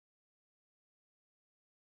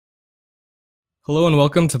Hello and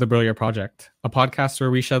welcome to the Brilliant Project, a podcast where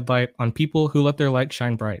we shed light on people who let their light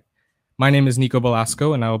shine bright. My name is Nico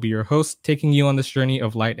Velasco, and I will be your host, taking you on this journey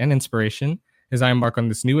of light and inspiration as I embark on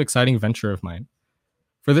this new exciting venture of mine.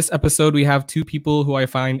 For this episode, we have two people who I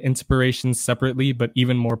find inspirations separately, but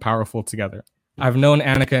even more powerful together. I've known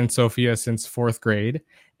Annika and Sofia since fourth grade,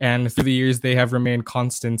 and through the years, they have remained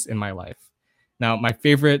constants in my life. Now, my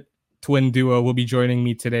favorite twin duo will be joining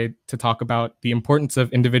me today to talk about the importance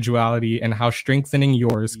of individuality and how strengthening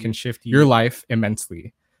yours can shift your life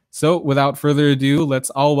immensely. So, without further ado, let's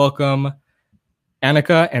all welcome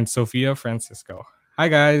Annika and Sofia Francisco. Hi,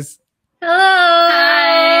 guys. Hello.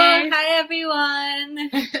 Hi. Hi, everyone.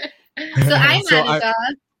 So I'm Annika.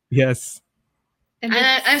 Yes. And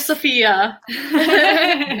I'm Sofia.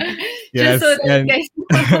 Yes. Just so that you guys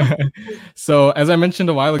know. So, as I mentioned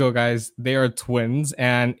a while ago, guys, they are twins,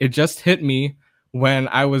 and it just hit me when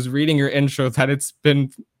I was reading your intro that it's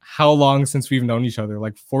been how long since we've known each other?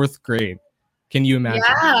 Like fourth grade. Can you imagine?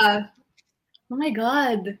 Yeah. Oh my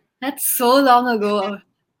God. That's so long ago.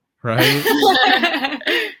 Right?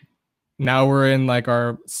 Now we're in like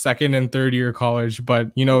our second and third year college,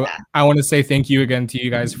 but I want to say thank you again to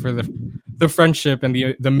you guys for the friendship and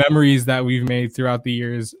the memories that we've made throughout the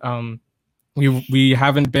years. We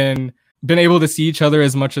haven't been able to see each other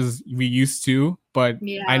as much as we used to, but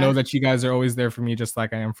I know that you guys are always there for me, just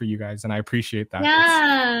like I am for you guys, and I appreciate that.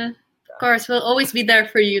 Yeah. Of course, we'll always be there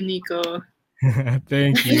for you, Nico.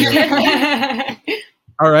 Thank you.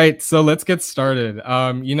 All right, so let's get started.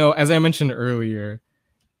 As I mentioned earlier,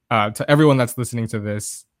 to everyone that's listening to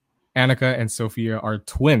this, Annika and Sofia are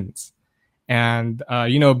twins. And,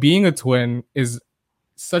 being a twin is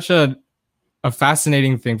such a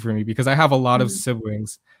fascinating thing for me because I have a lot of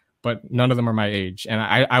siblings, but none of them are my age. And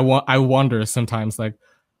I wonder sometimes, like,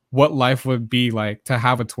 what life would be like to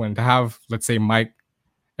have a twin, to have, let's say, Mike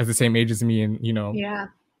as the same age as me and,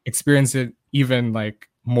 experience it even like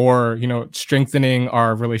more, strengthening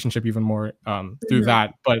our relationship even more through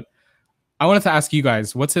that. But I wanted to ask you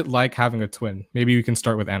guys, what's it like having a twin? Maybe we can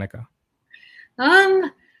start with Annika.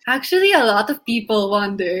 Actually, a lot of people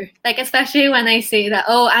wonder, like, especially when I say that,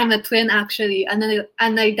 oh, I'm a twin, actually, an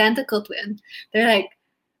identical twin. They're like,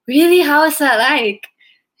 really? How is that like?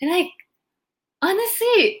 And like,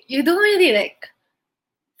 honestly, you don't really like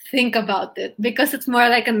think about it because it's more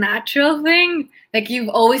like a natural thing. Like, you've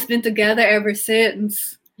always been together ever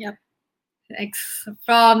since. Yep. Like,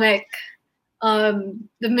 from like the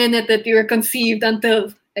minute that you were conceived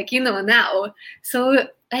until like now. So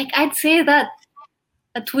like I'd say that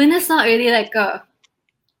a twin is not really like a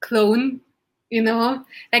clone,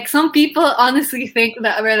 like some people honestly think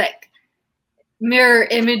that we're like mirror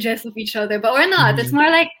images of each other, but we're not. It's more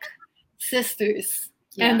like sisters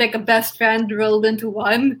and like a best friend rolled into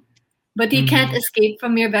one, but you can't escape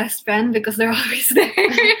from your best friend because they're always there.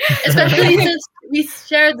 Especially since we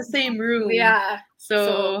share the same room. Yeah.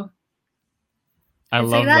 So I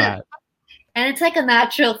love that. And it's like a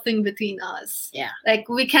natural thing between us. Yeah. Like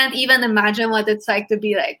we can't even imagine what it's like to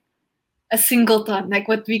be like a singleton, like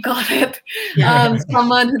what we call it.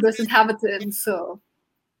 Someone who doesn't have a twin. So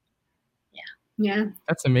yeah.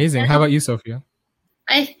 That's amazing. How about you, Sofia?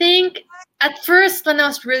 I think at first when I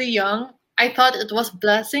was really young, I thought it was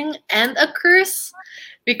blessing and a curse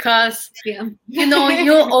because you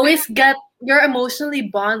always get you're emotionally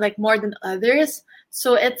bond like more than others.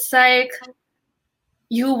 So it's like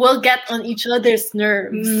you will get on each other's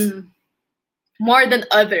nerves more than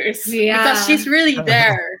others because she's really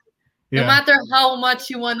there. No matter how much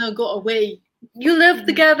you want to go away, you live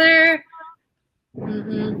together.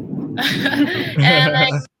 And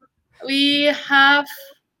like we have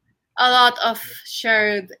a lot of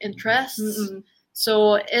shared interests.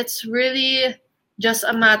 So it's really just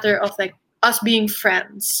a matter of like us being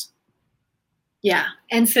friends. Yeah.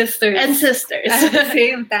 And sisters. And sisters. At the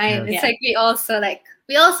same time. It's like we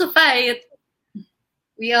also fight.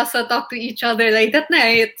 We also talk to each other late at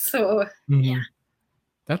night. So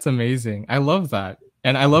That's amazing. I love that.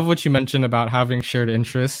 And I love what you mentioned about having shared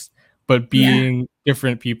interests, but being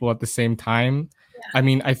different people at the same time. Yeah. I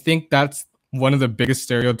mean, I think that's one of the biggest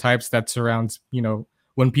stereotypes that surrounds,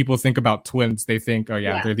 when people think about twins, they think,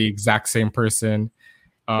 they're the exact same person.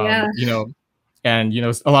 And,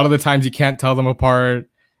 a lot of the times you can't tell them apart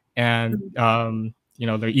and,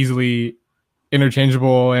 they're easily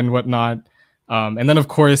interchangeable and whatnot. And then, of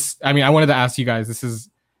course, I mean, I wanted to ask you guys, this is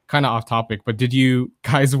kind of off topic, but did you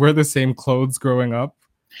guys wear the same clothes growing up?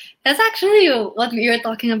 That's actually what we were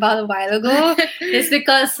talking about a while ago. It's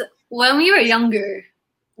because when we were younger,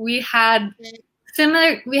 we had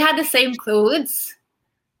the same clothes,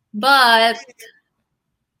 but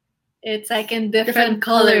it's like in different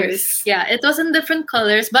colors. Yeah, it was in different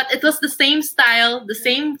colors, but it was the same style, the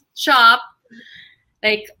same shop.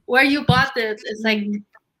 Like where you bought it, it's like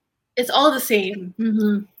it's all the same.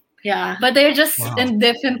 Mm-hmm. Yeah, but they're just in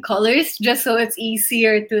different colors, just so it's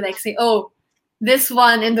easier to like say, oh, this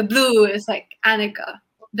one in the blue is like Annika,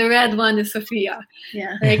 the red one is Sofia.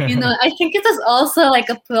 Yeah, like I think it was also like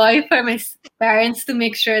a ploy for my parents to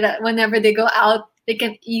make sure that whenever they go out, they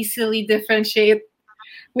can easily differentiate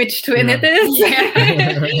which twin it is.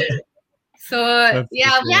 Yeah. So we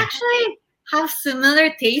actually have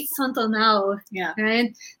similar tastes until now. Yeah.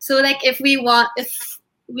 Right. So like if we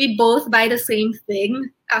both buy the same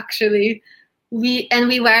thing, actually, we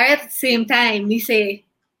wear it at the same time, we say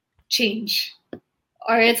change.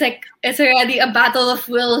 Or it's like it's already a battle of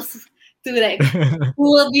wills to like who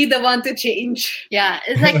will be the one to change. Yeah.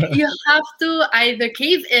 It's like you have to either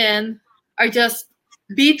cave in or just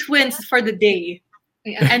be twins for the day.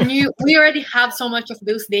 Yeah. And we already have so much of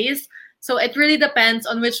those days. So it really depends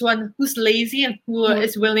on which one who's lazy and who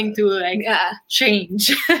is willing to like change.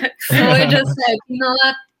 So we're just like, you know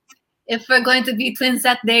what? If we're going to be twins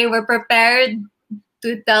that day, we're prepared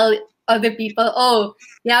to tell other people, oh,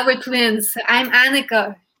 yeah, we're twins. I'm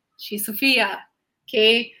Annika. She's Sofia.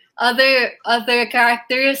 Okay. Other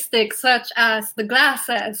characteristics such as the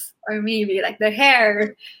glasses or maybe like the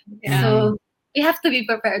hair. Yeah. So we have to be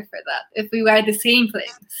prepared for that if we wear the same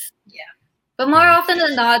things. Yeah. But more often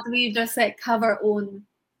than not, we just like have our own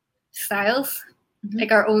styles,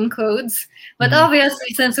 like our own codes. But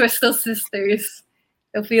obviously, since we're still sisters,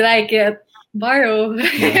 if we like it, borrow.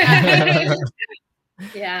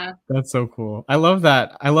 Yeah. That's so cool. I love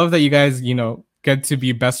that. I love that you guys, get to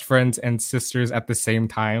be best friends and sisters at the same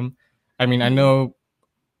time. I mean, I know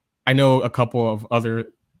a couple of other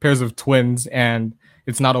pairs of twins, and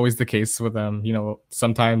it's not always the case with them.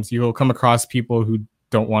 Sometimes you'll come across people who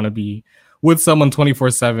don't want to be with someone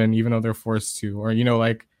 24/7, even though they're forced to, or,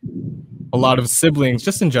 like a lot of siblings,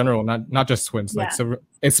 just in general, not just twins, like, so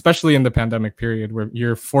especially in the pandemic period where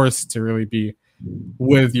you're forced to really be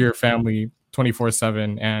with your family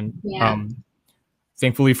 24/7. And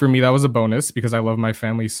thankfully for me, that was a bonus because I love my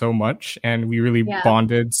family so much and we really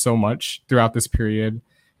bonded so much throughout this period.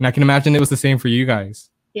 And I can imagine it was the same for you guys.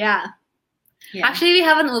 Yeah. Actually, we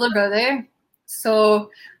have an older brother, so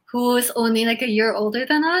who's only like a year older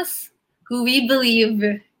than us, who we believe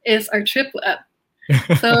is our triplet.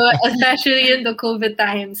 So especially in the COVID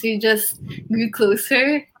times, we just grew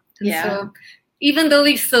closer. Yeah. So even though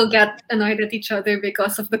we still get annoyed at each other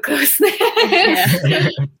because of the closeness.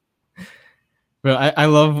 But I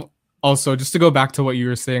love also, just to go back to what you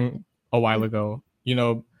were saying a while ago,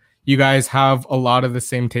 you guys have a lot of the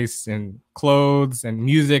same tastes in clothes and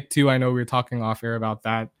music too. I know we were talking off air about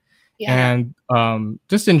that. Yeah. And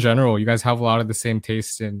just in general, you guys have a lot of the same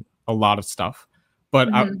tastes in a lot of stuff. But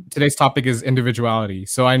today's topic is individuality.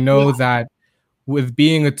 So I know that with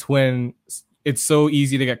being a twin, it's so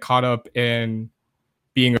easy to get caught up in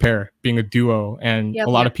being a pair, being a duo. And a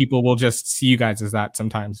lot of people will just see you guys as that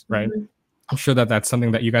sometimes, right? I'm sure that that's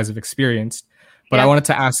something that you guys have experienced. But I wanted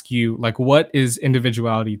to ask you, like, what is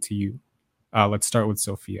individuality to you? Let's start with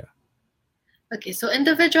Sofia. Okay, so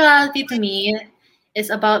individuality to me is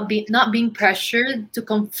about not being pressured to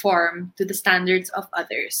conform to the standards of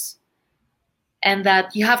others. And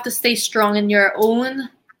that you have to stay strong in your own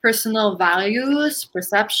personal values,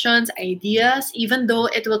 perceptions, ideas, even though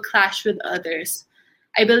it will clash with others.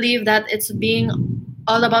 I believe that it's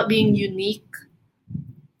all about being unique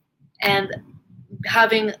and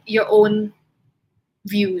having your own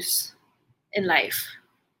views in life.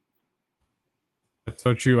 That's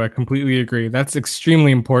so true. I completely agree. That's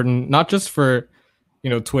extremely important, not just for,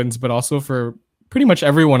 twins, but also for pretty much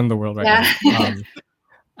everyone in the world right now.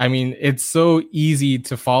 I mean, it's so easy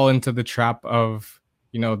to fall into the trap of,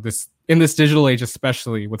 this in this digital age,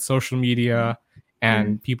 especially with social media,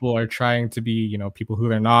 and people are trying to be, people who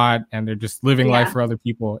they're not, and they're just living life for other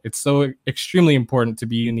people. It's so extremely important to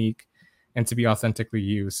be unique and to be authentically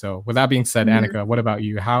you. So with that being said, Annika, what about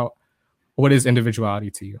you? What is individuality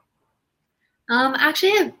to you?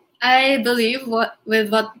 Actually, I believe what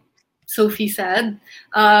Sophie said.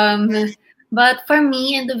 But for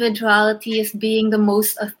me, individuality is being the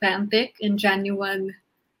most authentic and genuine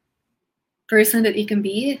person that you can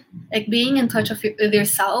be. Like being in touch with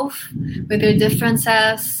yourself, with your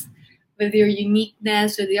differences, with your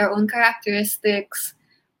uniqueness, with your own characteristics,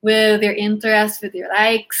 with your interests, with your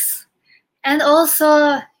likes, and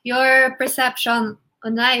also your perception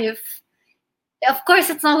on life. Of course,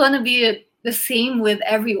 it's not going to be the same with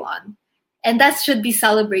everyone, and that should be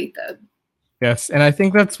celebrated. Yes, and I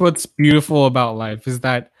think that's what's beautiful about life is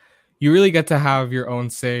that, you really get to have your own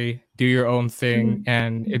say, do your own thing,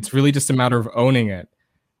 and it's really just a matter of owning it.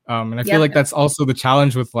 And I feel like that's also the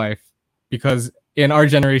challenge with life, because in our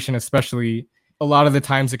generation, especially, a lot of the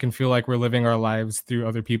times it can feel like we're living our lives through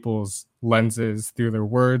other people's lenses, through their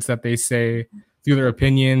words that they say, through their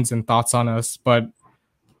opinions and thoughts on us. But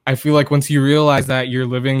I feel like once you realize that you're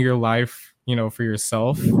living your life, for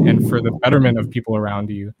yourself and for the betterment of people around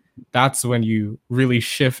you, that's when you really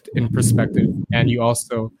shift in perspective, and you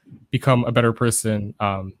also become a better person,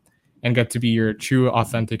 and get to be your true,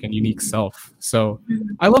 authentic, and unique self. So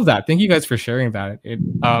I love that. Thank you guys for sharing that.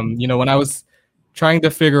 When I was trying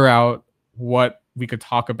to figure out what we could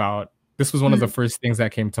talk about, this was one of the first things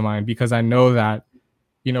that came to mind, because I know that,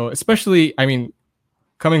 especially,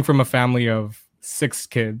 coming from a family of 6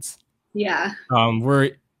 kids, we're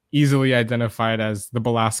easily identified as the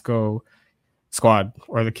Belasco squad,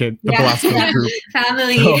 or the Belasco group.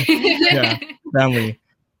 Family. So, family.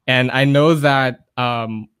 And I know that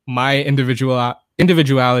my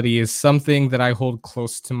individuality is something that I hold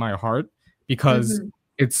close to my heart, because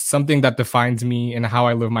it's something that defines me and how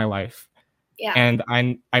I live my life. Yeah. And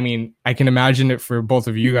I can imagine it for both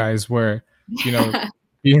of you guys, where,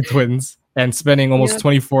 being twins and spending almost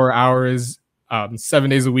 24 hours, 7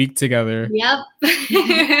 days a week together. Yep.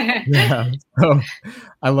 Yeah. So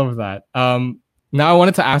I love that. Now I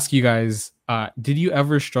wanted to ask you guys, did you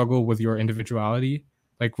ever struggle with your individuality?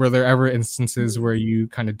 Like, were there ever instances where you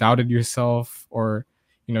kind of doubted yourself, or,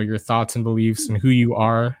 your thoughts and beliefs and who you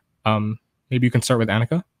are? Maybe you can start with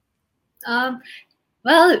Annika.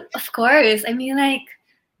 Well, of course. I'm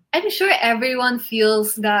sure everyone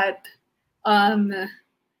feels that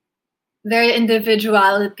their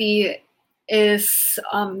individuality is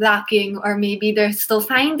lacking, or maybe they're still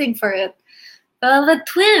finding for it. Well, the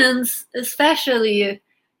twins, especially,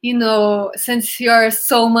 since you're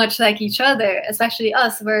so much like each other, especially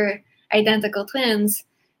us, we're identical twins.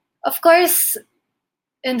 Of course,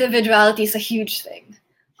 individuality is a huge thing.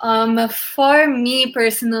 For me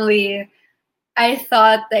personally, I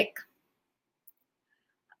thought a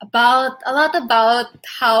lot about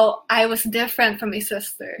how I was different from my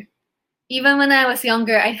sister. Even when I was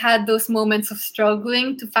younger, I had those moments of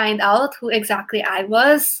struggling to find out who exactly I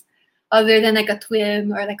was, other than a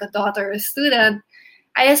twin or a daughter or a student.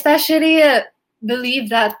 I especially believe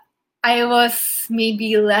that I was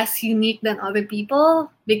maybe less unique than other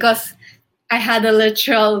people, because I had a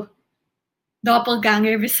literal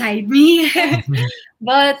doppelganger beside me.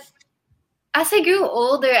 But as I grew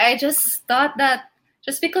older, I just thought that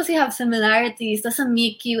just because you have similarities doesn't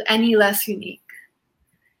make you any less unique.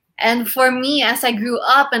 And for me, as I grew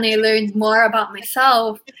up and I learned more about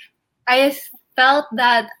myself, I felt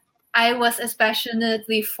that I was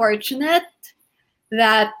especially fortunate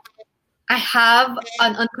that I have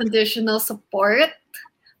an unconditional support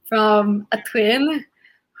from a twin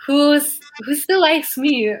who still likes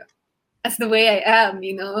me as the way I am,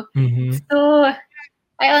 So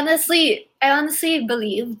I honestly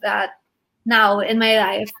believe that now in my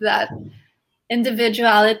life that my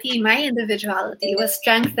individuality was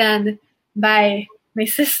strengthened by my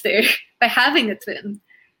sister, by having a twin.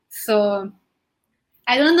 So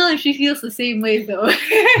I don't know if she feels the same way though.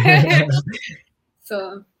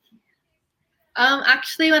 So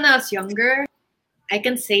actually, when I was younger, I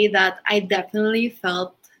can say that I definitely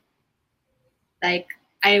felt like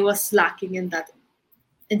I was lacking in that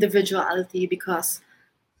individuality, because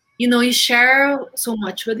you share so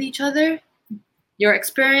much with each other. Your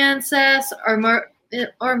experiences are more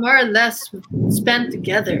or less spent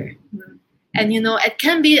together. And it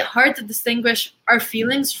can be hard to distinguish our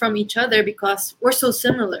feelings from each other because we're so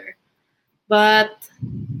similar. But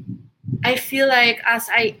I feel like as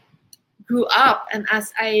I grew up and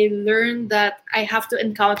as I learned that I have to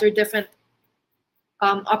encounter different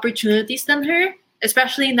opportunities than her,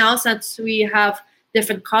 especially now since we have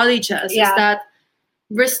different colleges, is that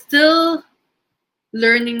we're still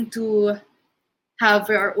learning to have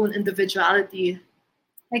our own individuality.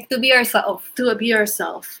 To be yourself. To be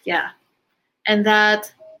yourself, yeah. And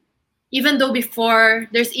that even though before,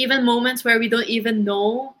 there's even moments where we don't even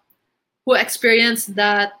know who experienced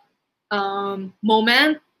that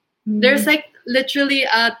moment. There's literally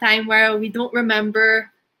a time where we don't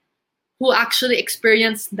remember who actually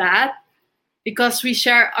experienced that, because we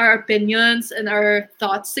share our opinions and our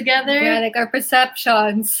thoughts together. Yeah, our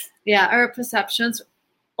perceptions. Yeah, our perceptions.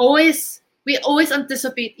 We always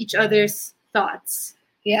anticipate each other's thoughts.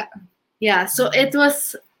 Yeah. Yeah, so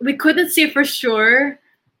we couldn't say for sure.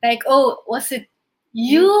 Was it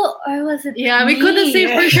you or was it me? We couldn't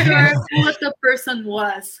say for sure who the person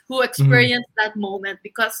was who experienced that moment,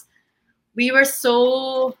 because we were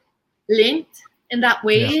so linked in that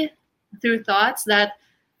way. through thoughts that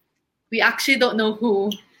we actually don't know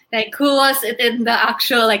who. Like, who was it in the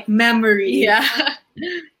actual like memory? Yeah.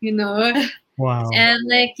 You know? Wow. And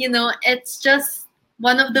like, you know, it's just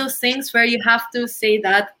one of those things where you have to say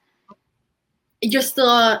that you're still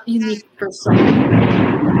a unique person.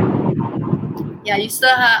 Yeah, you're still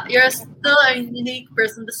a unique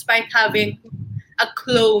person despite having a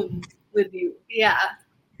clone with you. Yeah.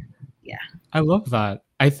 I love that.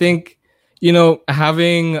 I think,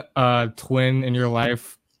 having a twin in your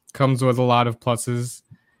life comes with a lot of pluses.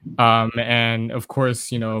 And of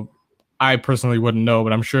course, I personally wouldn't know,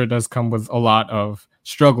 but I'm sure it does come with a lot of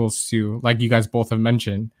struggles too, like you guys both have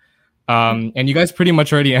mentioned. And you guys pretty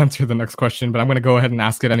much already answered the next question, but I'm going to go ahead and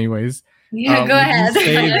ask it anyways. Yeah, go ahead.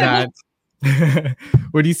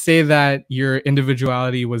 Would you say that your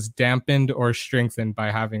individuality was dampened or strengthened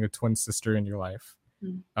by having a twin sister in your life?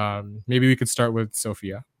 Maybe we could start with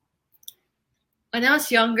Sofia. When I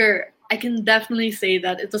was younger, I can definitely say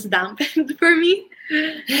that it was dampened for me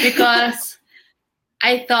because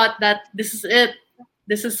I thought that this is it.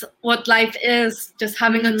 This is what life is, just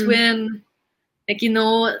having a twin. Like,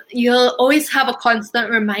 you'll always have a constant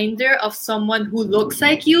reminder of someone who looks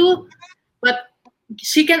like you, but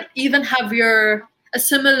she can even have a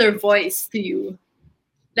similar voice to you.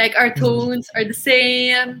 Like, our tones are the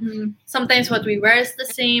same. Sometimes what we wear is the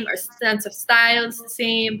same. Our sense of style is the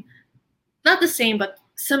same. Not the same, but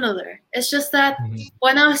similar. It's just that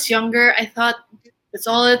when I was younger, I thought that's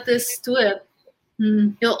all it is to it.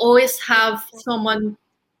 You'll always have someone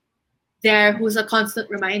there who's a constant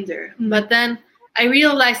reminder. But then I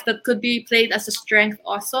realized that could be played as a strength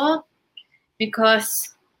also,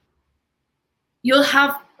 because you'll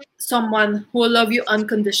have someone who will love you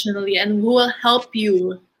unconditionally and who will help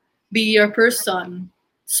you be your person.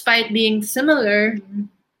 Despite being similar,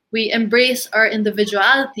 we embrace our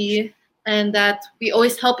individuality and that we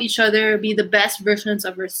always help each other be the best versions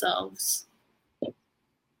of ourselves.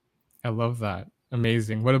 I love that.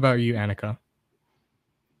 Amazing. What about you, Annika?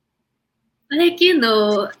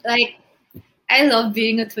 Like, I love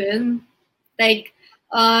being a twin. Like,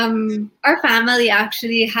 our family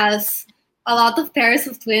actually has a lot of pairs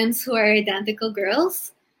of twins who are identical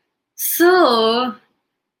girls. So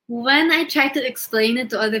when I try to explain it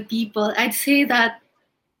to other people, I'd say that,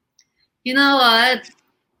 you know what,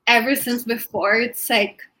 ever since before, it's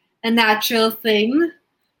like a natural thing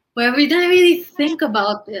where we don't really think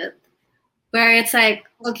about it. Where it's like,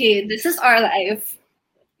 okay, this is our life.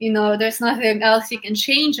 There's nothing else you can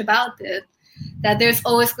change about it. That there's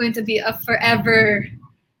always going to be a forever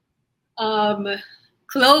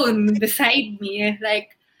clone beside me.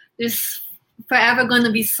 Like, there's forever going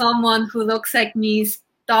to be someone who looks like me,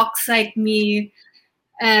 talks like me,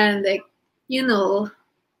 and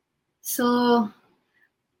So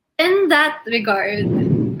in that regard,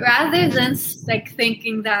 rather than like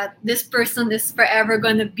thinking that this person is forever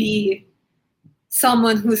going to be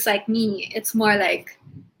someone who's like me, it's more like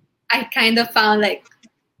I kind of found like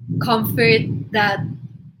comfort that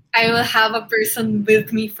I will have a person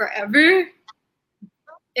with me forever.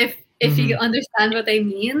 If you understand what I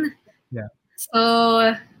mean. Yeah.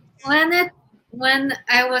 So when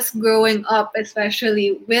I was growing up,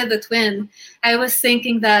 especially with a twin, I was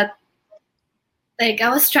thinking that I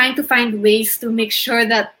was trying to find ways to make sure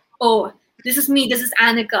that, oh, this is me, this is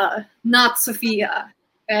Annika, not Sofia,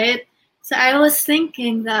 right? So I was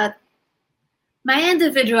thinking that my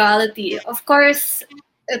individuality, of course,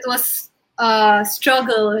 it was a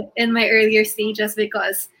struggle in my earlier stages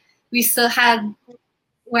because we still had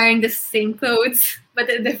wearing the same clothes, but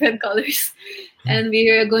in different colors. And we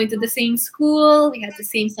were going to the same school, we had the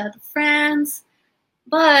same set of friends,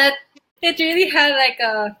 but it really had like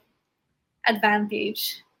a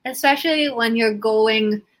advantage, especially when you're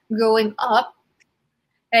growing up.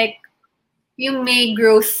 Like, you may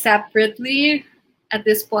grow separately at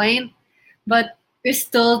this point, but you're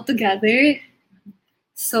still together.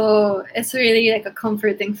 So it's really like a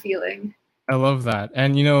comforting feeling. I love that.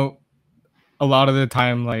 And a lot of the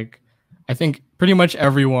time, like, I think pretty much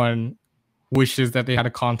everyone wishes that they had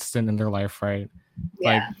a constant in their life, right?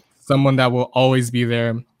 Yeah. Like someone that will always be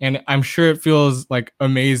there. And I'm sure it feels like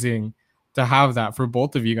amazing to have that for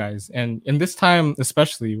both of you guys. And in this time,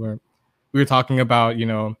 especially where we were talking about,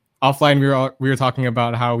 offline, we were talking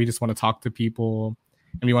about how we just want to talk to people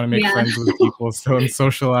and we want to make friends with people and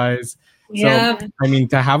socialize. Yeah. So, I mean,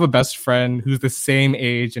 to have a best friend who's the same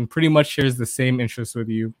age and pretty much shares the same interests with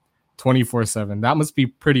you 24/7, that must be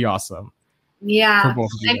pretty awesome. Yeah. For both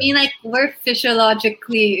of you I mean, like, we're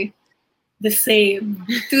physiologically the same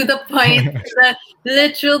to the point that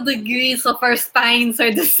literal degrees of our spines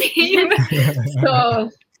are the same. So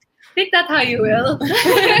Take that how you will.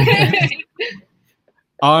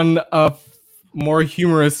 On a more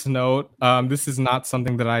humorous note, this is not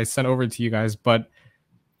something that I sent over to you guys, but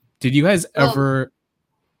did you guys ever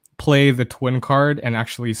play the twin card and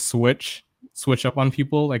actually switch up on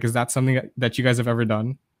people? Like, is that something that you guys have ever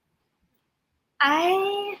done?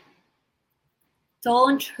 I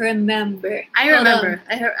don't remember. I remember.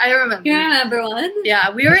 I remember. You remember one? Yeah,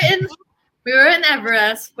 we were in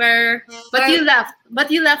Everest but you left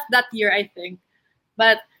that year, I think.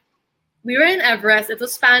 But we were in Everest. It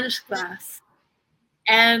was Spanish class,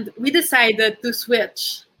 and we decided to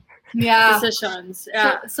switch positions.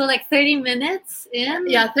 Yeah. So like 30 minutes in.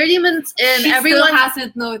 Yeah, 30 minutes in. Everyone still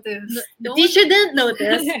hasn't noticed. The teacher didn't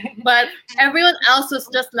notice, but everyone else was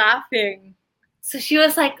just laughing. So she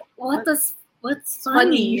was like, "What's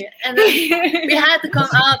funny?" And then we had to come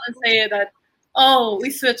out and say that, "Oh, we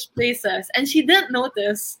switched places," and she didn't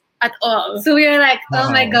notice at all. So we were like, "Oh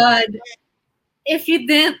my god." If you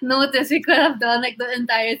didn't notice, we could have done like the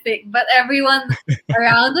entire thing. But everyone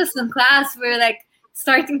around us in class were like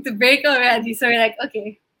starting to break already. So we're like,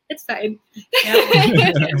 okay, it's fine.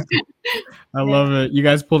 I love it. You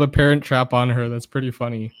guys pulled a parent trap on her. That's pretty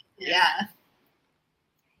funny. Yeah.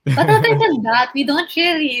 But other than that, we don't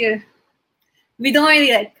really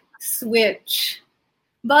like switch.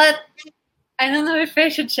 But I don't know if I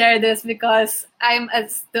should share this because I'm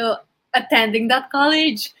still attending that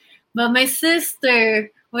college. But my sister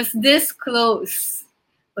was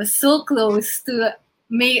so close to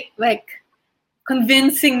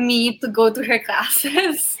convincing me to go to her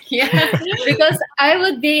classes. Yeah. Because I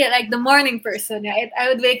would be like the morning person, right? I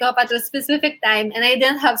would wake up at a specific time and I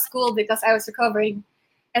didn't have school because I was recovering.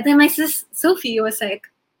 And then my sis Sophie was like,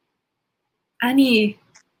 Annie,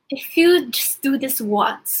 if you just do this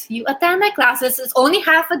once, you attend my classes, it's only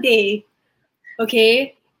half a day.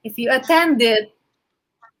 Okay? If you attend it,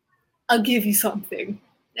 I'll give you something.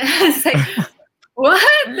 I was like,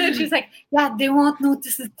 what? And she's like, yeah, they won't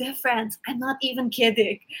notice the difference. I'm not even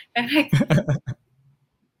kidding. I'm like,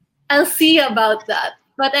 I'll see about that.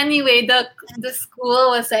 But anyway, the school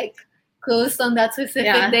was like closed on that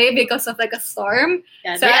specific day because of like a storm.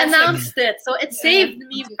 Yeah, so they announced it. So it saved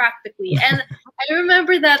me practically. And I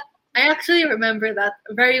actually remember that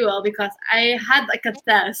very well because I had like a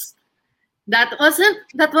test that wasn't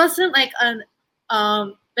like an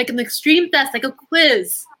extreme test, like a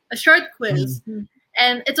quiz, a short quiz. Mm-hmm.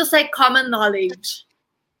 And it was like common knowledge.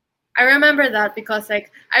 I remember that because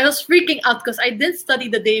like I was freaking out because I didn't study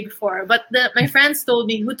the day before. But my friends told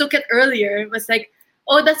me who took it earlier was like,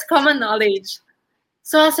 oh, that's common knowledge.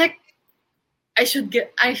 So I was like, I should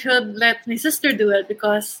let my sister do it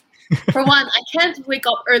because for one, I can't wake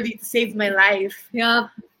up early to save my life. Yeah.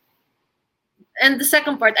 And the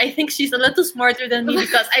second part, I think she's a little smarter than me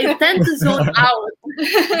because I tend to zone out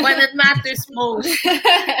when it matters most.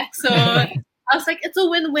 So I was like, it's a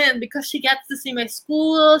win-win because she gets to see my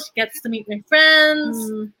school, she gets to meet my friends,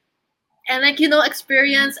 and like,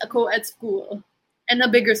 experience a co-ed school and a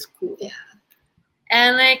bigger school. Yeah.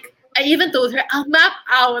 And like, I even told her, I'll map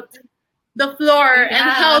out the floor and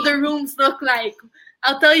how the rooms look like.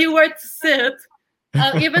 I'll tell you where to sit.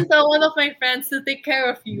 I'll even tell one of my friends to take care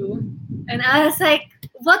of you. And I was like,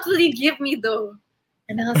 what will you give me though?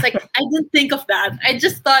 And I was like, I didn't think of that. I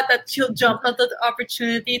just thought that she'll jump onto the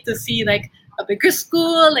opportunity to see like a bigger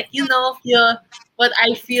school, like, feel what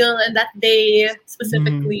I feel in that day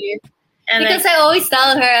specifically. And because I always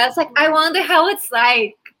tell her, I was like, I wonder how it's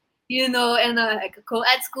like, in a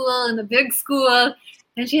co-ed school, in a big school.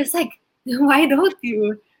 And she was like, why don't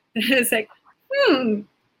you? And I was like,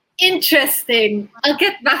 interesting. I'll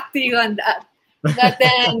get back to you on that. But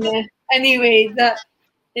then, anyway,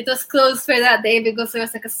 it was closed for that day because there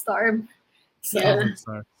was like a storm. So. Yeah.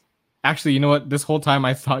 Actually, you know what? This whole time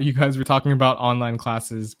I thought you guys were talking about online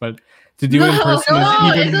classes, but to do in person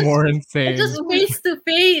is even more insane. It's just face to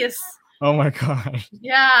face. Oh my gosh.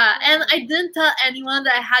 Yeah, and I didn't tell anyone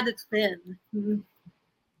that I had a twin. Mm-hmm.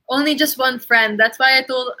 Only just one friend. That's why I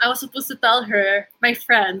was supposed to tell her, my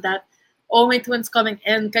friend, that, oh, my twin's coming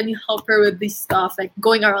in. Can you help her with this stuff, like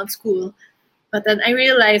going around school? But then I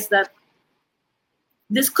realized that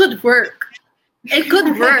this could work. It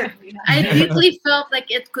could work. I deeply felt like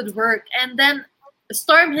it could work. And then the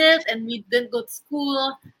storm hit and we didn't go to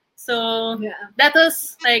school. So that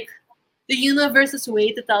was like the universe's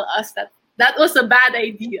way to tell us that was a bad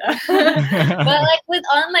idea. But like with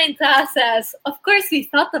online classes, of course we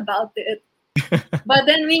thought about it. But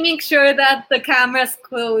then we make sure that the camera's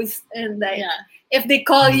closed and like if they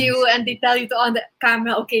call you and they tell you to on the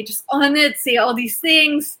camera, okay, just on it, say all these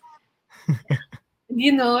things.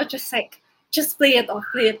 Just play it off.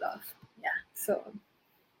 Yeah. So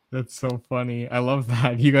That's so funny. I love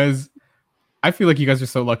that. You guys, I feel like you guys are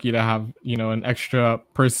so lucky to have, an extra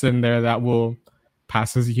person there that will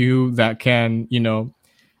passes you, that can,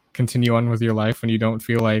 continue on with your life when you don't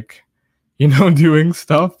feel like, doing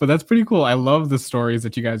stuff. But that's pretty cool. I love the stories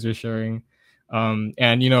that you guys are sharing.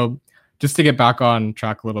 And, just to get back on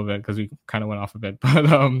track a little bit, because we kind of went off a bit, but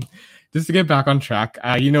just to get back on track,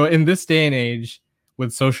 in this day and age,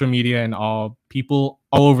 with social media and all, people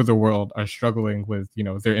all over the world are struggling with,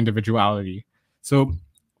 their individuality. So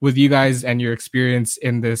with you guys and your experience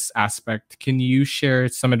in this aspect, can you share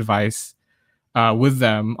some advice with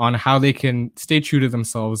them on how they can stay true to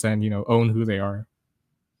themselves and, own who they are?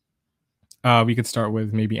 We could start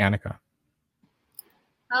with maybe Annika.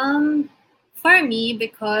 For me,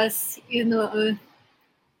 because,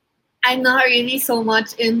 I'm not really so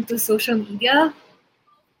much into social media,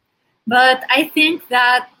 but I think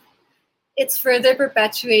that it's further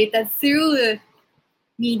perpetuated through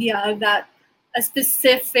media that a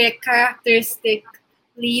specific characteristic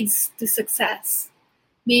leads to success.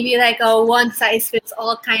 Maybe like a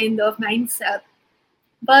one-size-fits-all kind of mindset.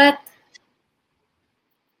 But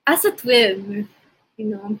as a twin,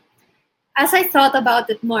 as I thought about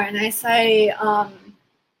it more and as I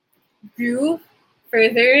grew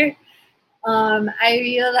further, I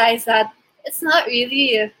realized that it's not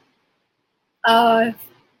really a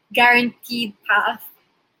guaranteed path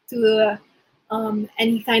to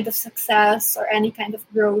any kind of success or any kind of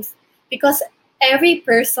growth, because every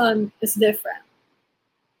person is different.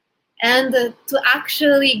 And to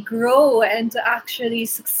actually grow and to actually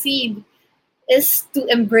succeed is to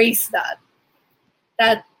embrace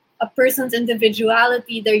that a person's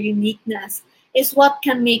individuality, their uniqueness, is what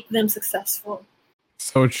can make them successful.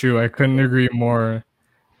 So true. I couldn't agree more.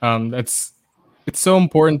 It's so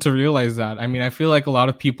important to realize that. I mean, I feel like a lot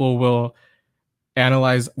of people will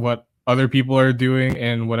analyze what other people are doing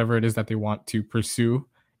and whatever it is that they want to pursue,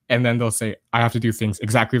 and then they'll say, I have to do things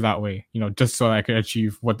exactly that way, just so I can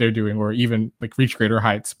achieve what they're doing or even like reach greater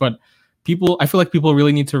heights. But I feel like people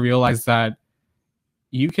really need to realize that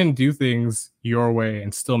you can do things your way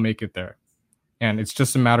and still make it there. And it's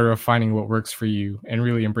just a matter of finding what works for you and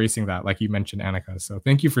really embracing that, like you mentioned, Annika. So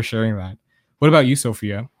thank you for sharing that. What about you,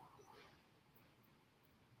 Sofia?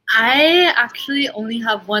 I actually only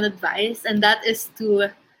have one advice, and that is to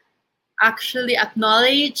actually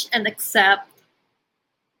acknowledge and accept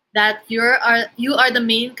that you are the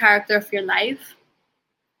main character of your life.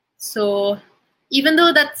 So even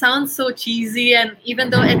though that sounds so cheesy, and even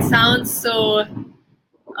though it sounds so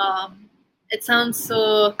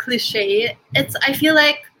cliche, I feel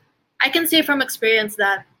like I can say from experience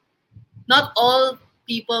that not all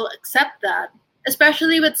people accept that.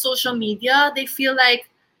 Especially with social media, they feel like,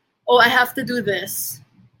 oh, I have to do this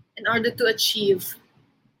in order to achieve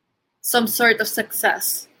some sort of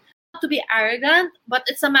success. Not to be arrogant, but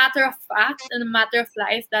it's a matter of fact and a matter of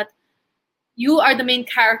life that you are the main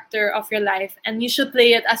character of your life and you should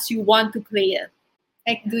play it as you want to play it.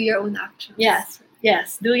 Like, do your own actions.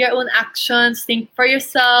 Yes. Do your own actions, think for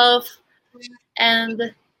yourself.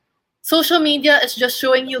 And social media is just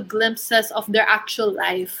showing you glimpses of their actual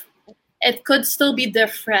life. It could still be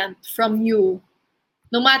different from you.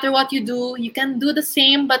 No matter what you do, you can do the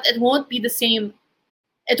same, but it won't be the same.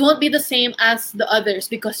 It won't be the same as the others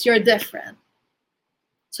because you're different.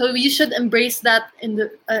 So you should embrace that in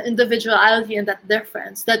the individuality and that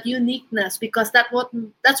difference, that uniqueness, because that's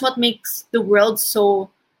what makes the world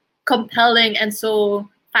so compelling and so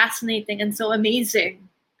fascinating and so amazing.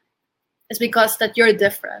 It's because that you're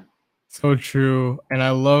different. So true. And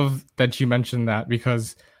I love that you mentioned that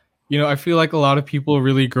because, I feel like a lot of people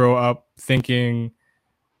really grow up thinking,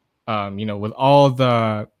 with all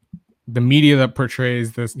the media that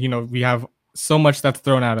portrays this, we have so much that's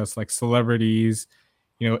thrown at us, like celebrities,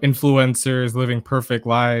 influencers living perfect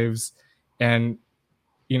lives, and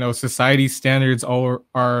society standards all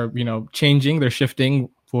are changing, they're shifting.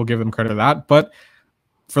 We'll give them credit for that, but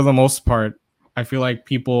for the most part, I feel like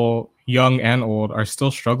people, young and old, are still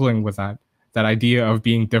struggling with that idea of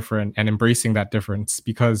being different and embracing that difference,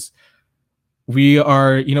 because we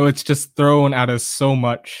are, it's just thrown at us so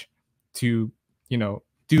much to,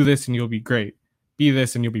 do this and you'll be great, be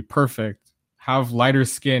this and you'll be perfect, have lighter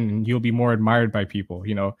skin and you'll be more admired by people,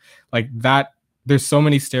 like that. There's so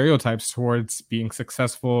many stereotypes towards being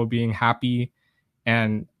successful, being happy.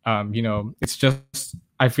 And, it's just,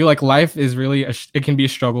 I feel like life is really, it can be a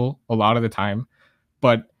struggle a lot of the time,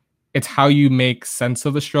 but it's how you make sense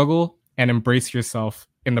of the struggle and embrace yourself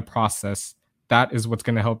in the process. That is what's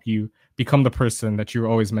going to help you become the person that you were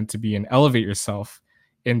always meant to be and elevate yourself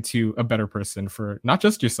into a better person for not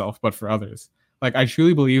just yourself, but for others. Like, I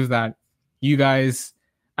truly believe that you guys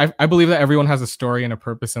I believe that everyone has a story and a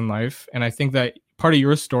purpose in life, and I think that part of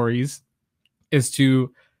your stories is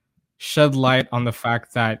to shed light on the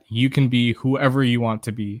fact that you can be whoever you want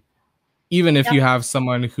to be, even if you have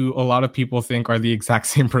someone who a lot of people think are the exact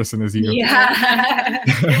same person as you.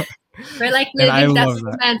 Yeah. We're like living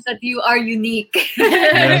testaments that you are unique.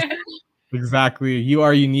 Yes, exactly. You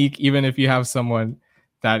are unique, even if you have someone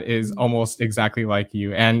that is almost exactly like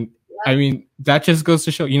you. And I mean, that just goes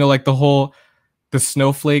to show, you know, like the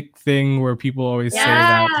snowflake thing where people always say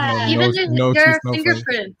that, you know, even no two your snowflakes.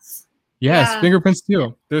 fingerprints. Yes, fingerprints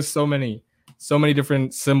too. There's so many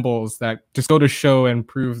different symbols that just go to show and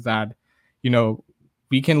prove that, you know,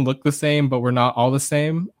 we can look the same, but we're not all the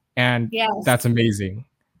same. And that's amazing.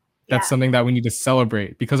 That's something that we need to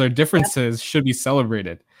celebrate, because our differences should be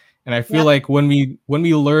celebrated. And I feel like when we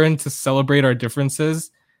learn to celebrate our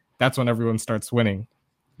differences, that's when everyone starts winning,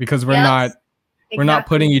 because we're not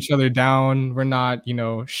putting each other down. We're not, you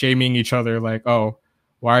know, shaming each other like, oh,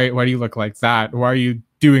 why do you look like that? Why are you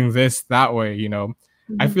doing this that way? You know,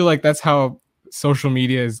 I feel like that's how social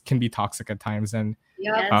media can be toxic at times. And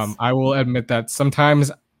I will admit that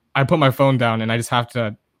sometimes I put my phone down and I just have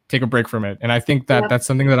to take a break from it. And I think that that's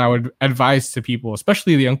something that I would advise to people,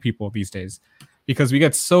 especially the young people these days, because we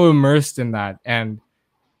get so immersed in that, and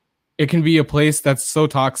it can be a place that's so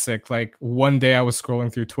toxic. Like one day I was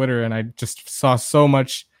scrolling through Twitter and I just saw so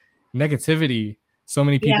much negativity, so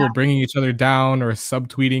many people bringing each other down or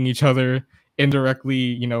subtweeting each other indirectly,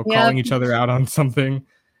 you know, calling each other out on something.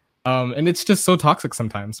 And it's just so toxic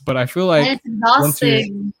sometimes. But I feel like it's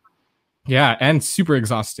exhausting. And super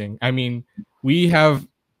exhausting. I mean, we have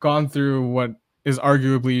gone through what is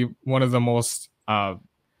arguably one of the most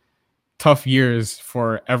tough years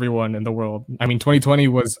for everyone in the world. I mean, 2020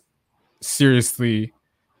 was seriously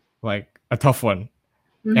like a tough one.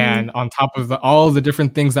 And on top of all the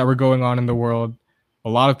different things that were going on in the world, a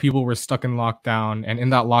lot of people were stuck in lockdown. And in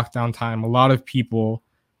that lockdown time, a lot of people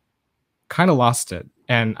kind of lost it.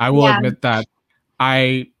 And I will admit that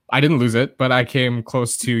I didn't lose it, but I came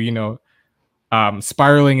close to, you know,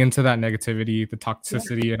 spiraling into that negativity, the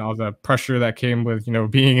toxicity, and all the pressure that came with, you know,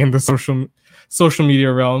 being in the social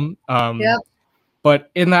media realm.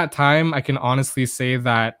 But in that time, I can honestly say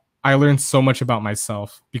that I learned so much about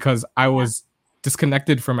myself, because I was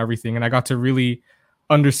disconnected from everything, and I got to really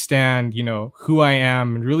understand, you know, who I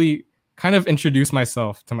am, and really kind of introduce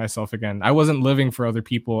myself to myself again. I wasn't living for other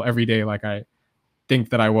people every day like I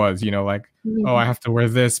think that I was, you know, like, oh, I have to wear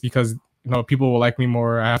this because, you know, people will like me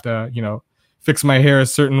more. I have to, you know, fix my hair a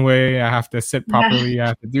certain way. I have to sit properly. I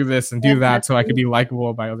have to do this and do that so I could be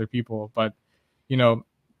likable by other people. But, you know,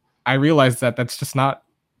 I realized that that's just not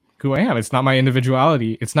who I am. It's not my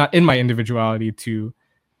individuality. It's not in my individuality to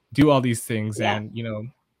do all these things. And, you know,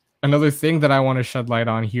 another thing that I want to shed light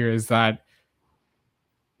on here is that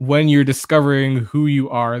when you're discovering who you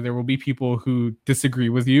are, there will be people who disagree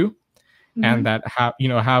with you and that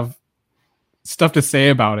have stuff to say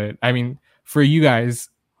about it. I mean, for you guys,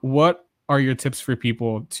 what are your tips for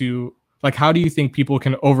people to, like, how do you think people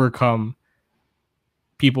can overcome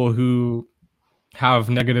people who have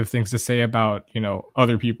negative things to say about, you know,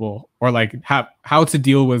 other people, or like how to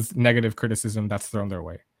deal with negative criticism that's thrown their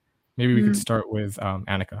way? Maybe we could start with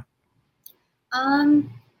Annika. The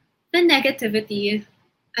negativity,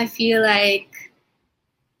 I feel like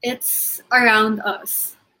it's around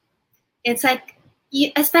us. It's like,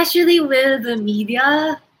 especially with the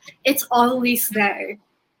media, it's always there.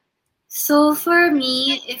 So for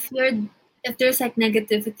me, if there's like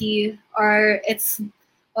negativity, or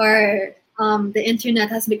the internet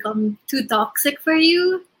has become too toxic for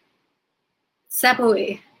you, step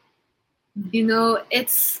away. You know,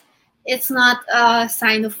 it's not a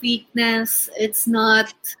sign of weakness. It's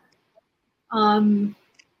not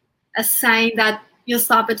a sign that you'll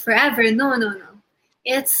stop it forever. No.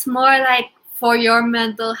 It's more like for your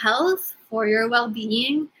mental health, for your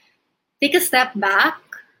well-being. Take a step back,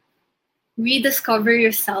 rediscover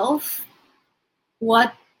yourself,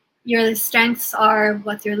 what your strengths are,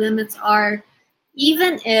 what your limits are,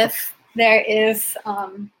 even if there is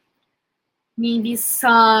maybe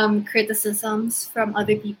some criticisms from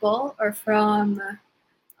other people or from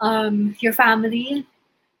your family.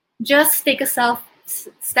 Just take a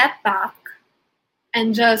step back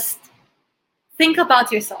and just think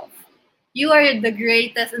about yourself. You are the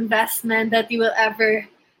greatest investment that you will ever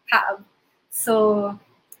have. So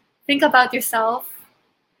think about yourself,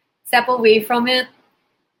 step away from it,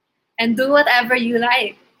 and do whatever you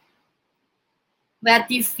like that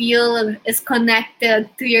you feel is connected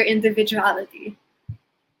to your individuality.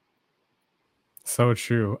 So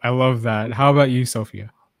true. I love that. How about you,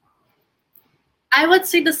 Sofia? I would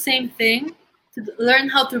say the same thing. to learn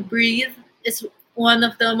how to breathe is one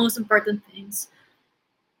of the most important things.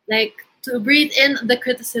 Like to breathe in the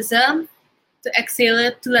criticism, to exhale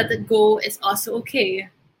it, to let it go is also okay.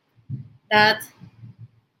 That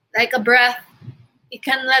like a breath, you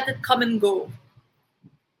can let it come and go.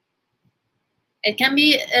 It can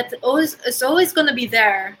be it's always gonna be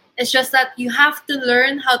there. It's just that you have to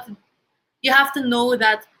learn how to you have to know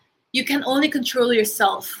that you can only control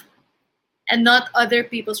yourself and not other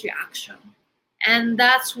people's reaction. And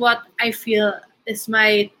that's what I feel is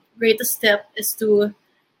my greatest step, is to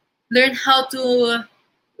learn how to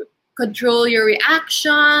control your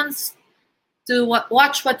reactions, to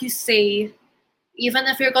watch what you say. Even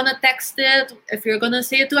if you're gonna text it, if you're gonna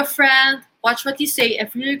say it to a friend, watch what you say.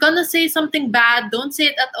 If you're gonna say something bad, don't say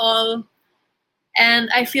it at all. And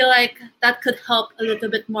I feel like that could help a little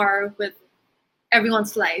bit more with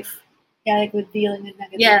everyone's life. Yeah, like with dealing with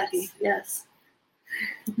negativity. Yes.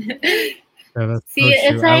 Yeah, that's See, so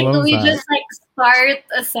it's true. I like love we that. just like start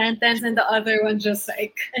a sentence and the other one just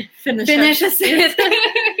like Finishes it.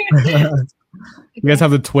 You guys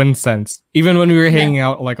have the twin sense. Even when we were hanging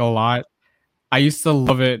out like a lot, I used to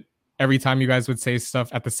love it every time you guys would say stuff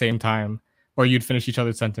at the same time, or you'd finish each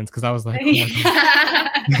other's sentence, because I was like, oh my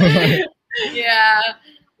God. Yeah.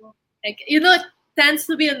 Like, it tends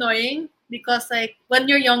to be annoying because like when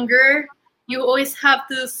you're younger, you always have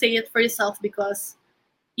to say it for yourself because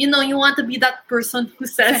you want to be that person who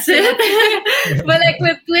says it. But like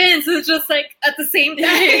with twins, it's just like at the same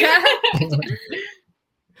time.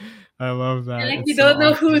 I love that. And like It's we so don't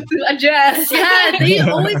know who awesome. to address. Yeah, they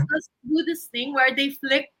always just do this thing where they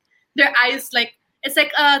flick their eyes like it's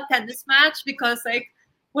like a tennis match because like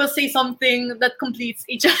we'll say something that completes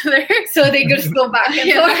each other. So they just go back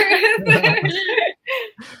and forth.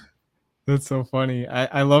 That's so funny.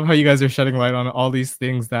 I love how you guys are shedding light on all these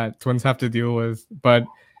things that twins have to deal with. But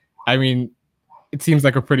I mean, it seems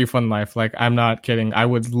like a pretty fun life. Like, I'm not kidding. I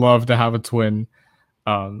would love to have a twin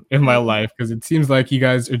in my life, because it seems like you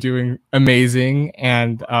guys are doing amazing.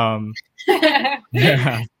 And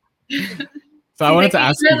yeah. So I wanted to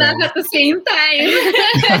ask you guys. At the same time.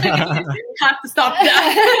 Have to stop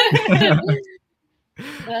that.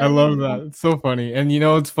 I love that. It's so funny. And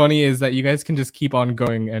what's funny is that you guys can just keep on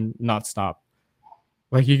going and not stop.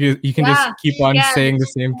 Like you can just keep on saying the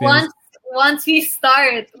same things. Once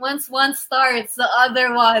one starts, the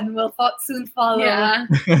other one will soon follow. Yeah.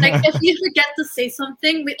 Like if you forget to say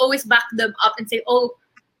something, we always back them up and say, "Oh,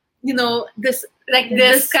 this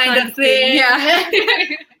kind of thing." Yeah.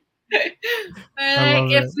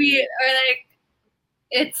 If we are like,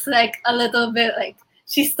 it's like a little bit like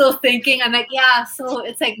she's still thinking. I'm like, yeah, so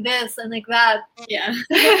it's like this and like that. Yeah.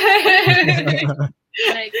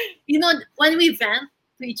 Like when we vent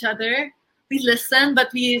to each other, we listen, but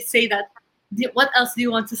we say that. What else do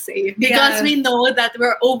you want to say? Because we know that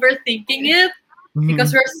we're overthinking it.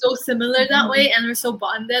 Because we're so similar that way, and we're so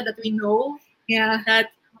bonded that we know that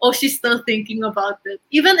she's still thinking about it,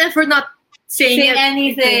 even if we're not saying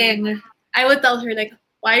anything. I would tell her like,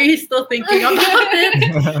 why are you still thinking about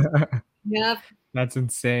it? Yep. That's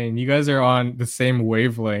insane. You guys are on the same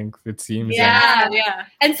wavelength, it seems. Yeah.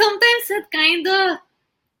 And sometimes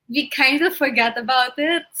we kind of forget about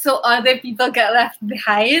it, so other people get left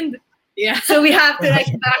behind. Yeah. So we have to like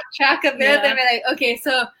backtrack a bit and be like, okay,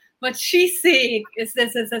 so what she's saying is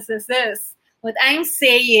this. What I'm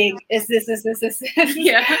saying is this.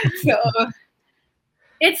 Yeah. So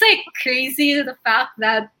it's like crazy the fact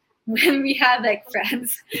that when we have like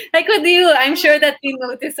friends, like with you, I'm sure that you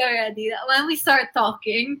notice already that when we start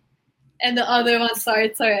talking and the other one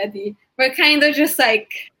starts already, we're kind of just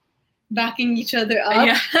like backing each other up.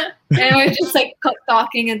 Yeah. And we're just like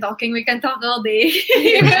talking and talking. We can talk all day.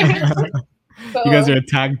 So, you guys are a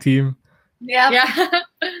tag team. Yeah.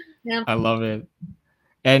 I love it.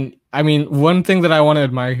 And I mean, one thing that I want to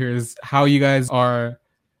admire here is how you guys are,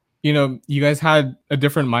 you guys had a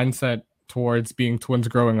different mindset towards being twins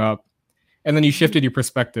growing up. And then you shifted your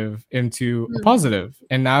perspective into a positive.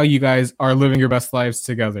 And now you guys are living your best lives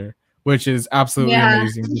together, which is absolutely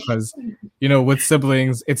amazing because, with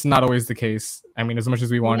siblings, it's not always the case. I mean, as much as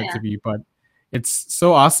we want it to be, but it's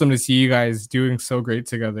so awesome to see you guys doing so great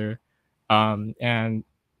together. And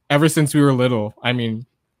ever since we were little, I mean,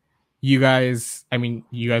 you guys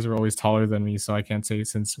were always taller than me, so I can't say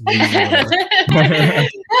since we were little.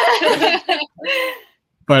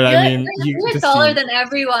 But I mean, you're taller than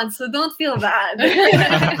everyone, so don't feel bad.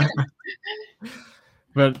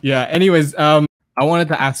 But yeah, anyways, I wanted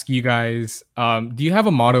to ask you guys, do you have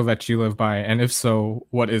a motto that you live by? And if so,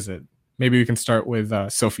 what is it? Maybe we can start with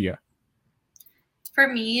Sofia. For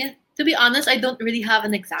me, to be honest, I don't really have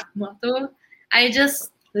an exact motto. I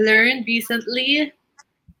just learned recently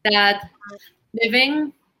that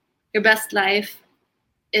living your best life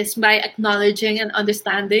is by acknowledging and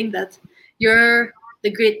understanding that you're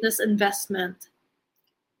the greatest investment.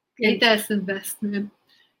 Greatest investment.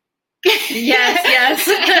 Yes.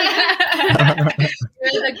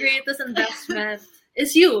 You're the greatest investment.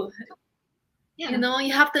 It's you. Yeah. You know,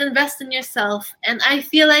 you have to invest in yourself. And I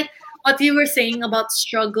feel like what you were saying about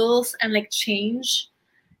struggles and like change,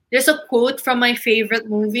 there's a quote from my favorite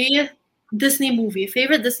favorite Disney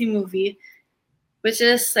movie, which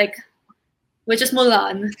is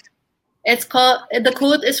Mulan. It's called, the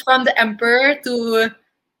quote is from the Emperor to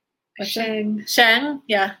Shang,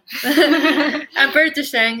 yeah. Emperor to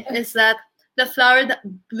Shang is that the flower that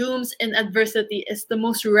blooms in adversity is the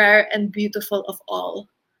most rare and beautiful of all.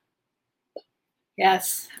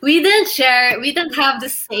 Yes. We didn't have the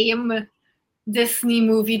same Disney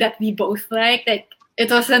movie that we both like. Like, it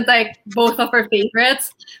wasn't like both of our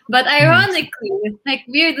favorites. But ironically, like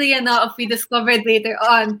weirdly enough, we discovered later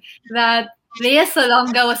on that Lea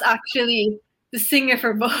Salonga was actually the singer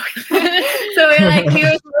for both. So we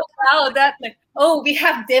were so proud that like, oh, we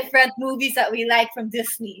have different movies that we like from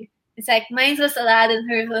Disney. It's like mine was Aladdin,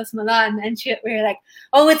 hers was Mulan, and we were like,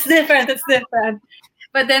 oh, it's different.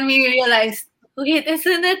 But then we realized, wait,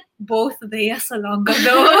 isn't it both Lea Salonga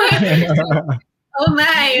though? Oh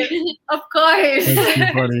my, of course.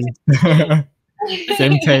 That's funny.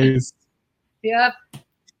 Same taste. Yep.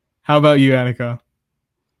 How about you, Annika?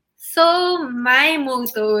 So my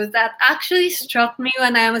motto that actually struck me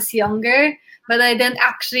when I was younger, but I didn't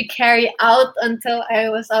actually carry out until I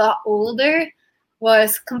was a lot older,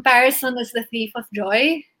 was comparison is the thief of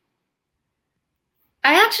joy.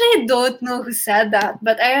 I actually don't know who said that,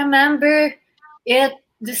 but I remember it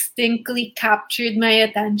distinctly captured my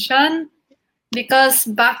attention because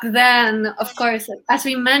back then, of course, as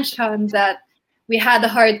we mentioned, that we had a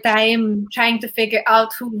hard time trying to figure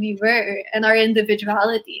out who we were and our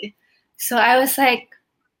individuality. So I was like,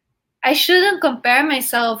 I shouldn't compare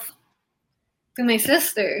myself to my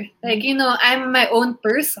sister. Like, I'm my own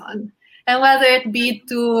person. And whether it be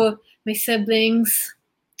to my siblings,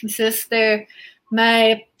 my sister,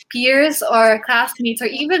 my peers or classmates, or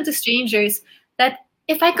even to strangers, that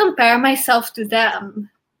if I compare myself to them,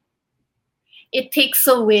 it takes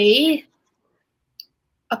away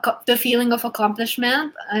the feeling of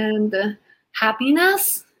accomplishment and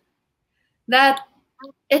happiness that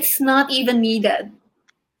it's not even needed.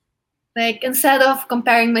 Like, instead of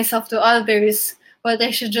comparing myself to others, what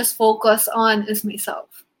I should just focus on is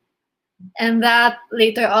myself. And that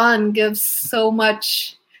later on builds so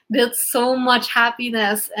much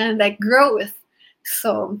happiness and like growth.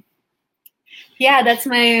 So yeah, that's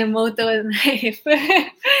my motto in life.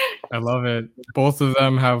 I love it. Both of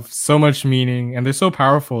them have so much meaning and they're so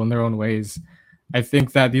powerful in their own ways. I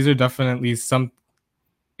think that these are definitely some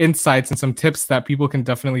insights and some tips that people can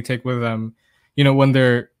definitely take with them, when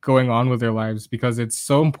they're going on with their lives, because it's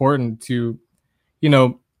so important to,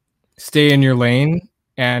 stay in your lane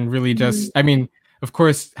and really just, of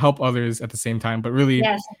course, help others at the same time, but really,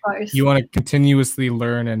 yes, of course, you want to continuously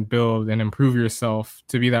learn and build and improve yourself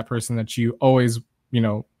to be that person that you always,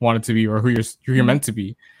 wanted to be, or who you're meant to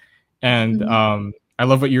be. And I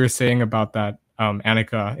love what you were saying about that,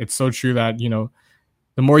 Annika. It's so true that,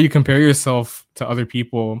 the more you compare yourself to other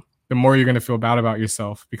people, the more you're going to feel bad about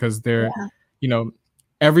yourself, because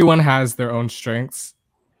everyone has their own strengths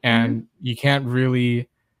and you can't really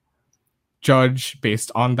judge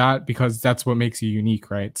based on that, because that's what makes you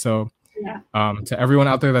unique, right? So to everyone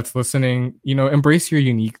out there that's listening, embrace your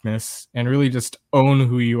uniqueness and really just own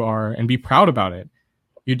who you are and be proud about it.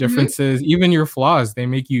 Your differences, even your flaws, they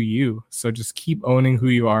make you you. So just keep owning who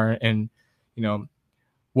you are, and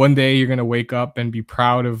one day you're going to wake up and be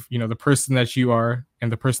proud of the person that you are and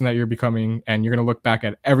the person that you're becoming, and you're going to look back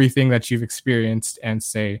at everything that you've experienced and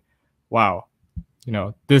say, wow,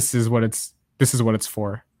 this is what it's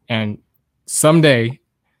for. And someday,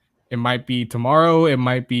 it might be tomorrow, it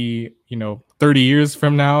might be 30 years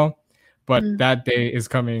from now, but that day is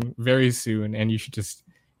coming very soon, and you should just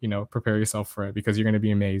prepare yourself for it, because you're going to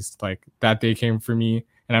be amazed. Like, that day came for me,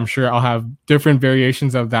 and I'm sure I'll have different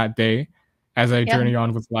variations of that day as I journey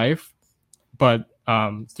on with life. But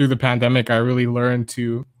through the pandemic, I really learned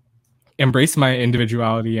to embrace my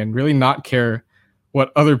individuality and really not care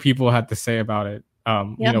what other people had to say about it.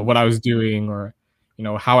 What I was doing, or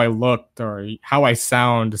how I looked, or how I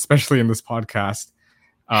sound, especially in this podcast,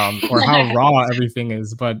 or how raw everything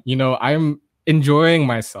is. But I'm enjoying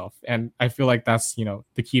myself, and I feel like that's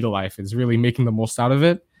the key to life, is really making the most out of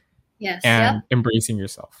it. Yes. And embracing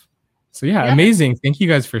yourself. So amazing. Thank you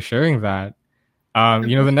guys for sharing that.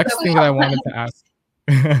 The next thing that I wanted to ask.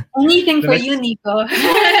 Anything for you, Nico.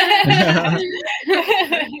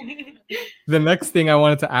 The next thing I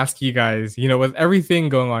wanted to ask you guys, with everything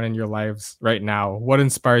going on in your lives right now, what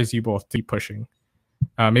inspires you both to keep pushing?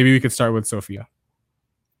 Maybe we could start with Sofia.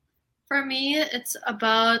 For me, it's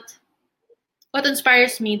about what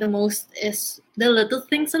inspires me the most is the little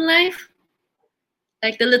things in life.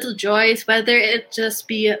 Like the little joys, whether it just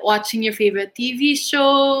be watching your favorite TV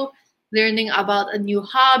show, learning about a new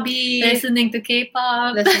hobby, listening to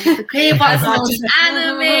K-pop, watching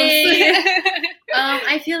anime.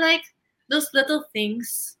 I feel like those little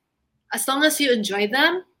things, as long as you enjoy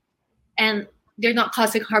them and they're not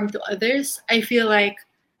causing harm to others, I feel like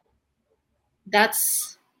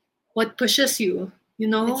that's what pushes you.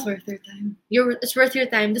 It's worth your time. It's worth your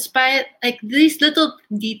time. Despite like these little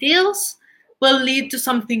details will lead to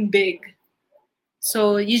something big.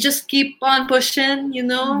 So you just keep on pushing,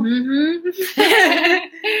 Mm-hmm.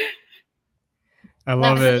 I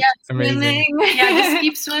love it. Amazing. Just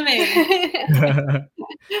keep swimming.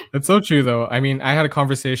 That's so true, though. I mean, I had a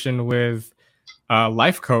conversation with a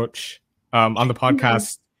life coach on the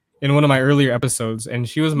podcast in one of my earlier episodes, and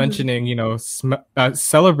she was mentioning,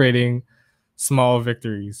 celebrating small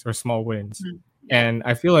victories or small wins. And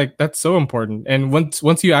I feel like that's so important. And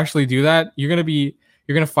once you actually do that, you're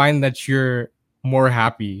gonna find that you're more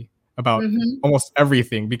happy about almost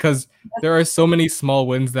everything, because there are so many small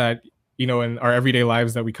wins that in our everyday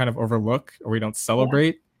lives that we kind of overlook or we don't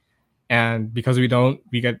celebrate. And because we don't,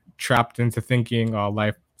 we get trapped into thinking, oh,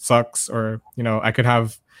 life sucks, or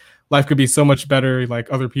life could be so much better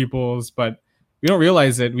like other people's, but we don't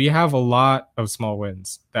realize that we have a lot of small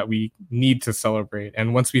wins that we need to celebrate.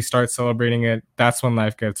 And once we start celebrating it, that's when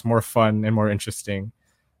life gets more fun and more interesting.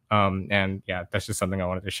 And yeah, that's just something I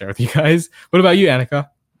wanted to share with you guys. What about you, Annika?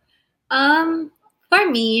 For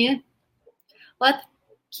me, what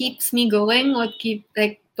keeps me going,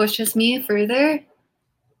 pushes me further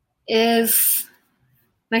is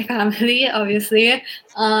my family, obviously.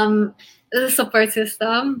 The support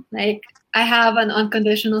system. Like, I have an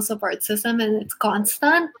unconditional support system and it's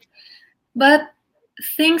constant. But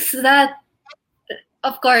things that,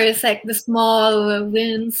 of course, like the small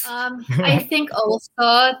wins. I think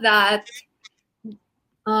also that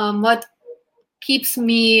what keeps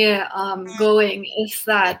me going is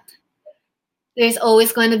that there's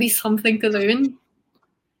always going to be something to learn.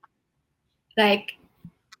 Like,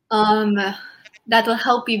 that will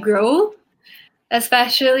help you grow,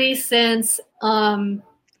 especially since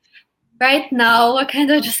right now we're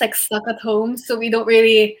kind of just like stuck at home, so we don't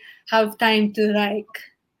really have time to like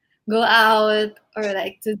go out or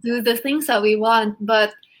like to do the things that we want.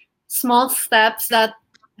 But small steps that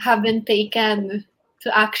have been taken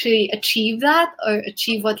to actually achieve that or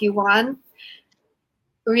achieve what you want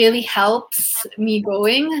really helps me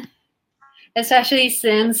going, especially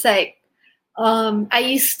since like I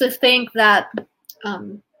used to think that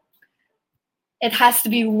it has to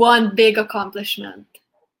be one big accomplishment,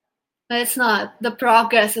 but it's not. The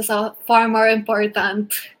progress is far more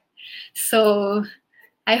important. So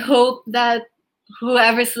I hope that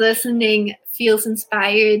whoever's listening feels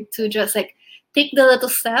inspired to just like take the little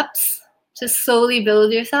steps to slowly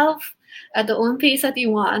build yourself at the own pace that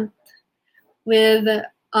you want, with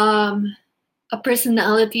a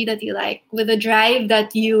personality that you like, with a drive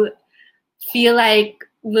that you feel like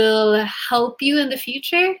will help you in the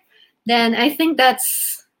future. Then I think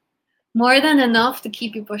that's more than enough to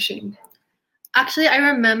keep you pushing. Actually, I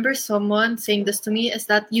remember someone saying this to me, is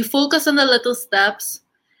that you focus on the little steps,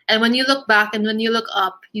 and when you look back and when you look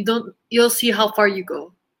up, you'll see how far you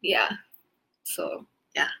go. Yeah. So,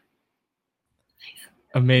 yeah.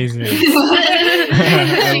 Amazing.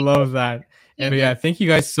 I love that. And yeah, thank you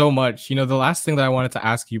guys so much. The last thing that I wanted to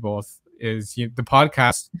ask you both is the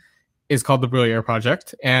podcast is called the Brillier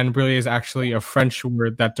Project, and Brillier is actually a French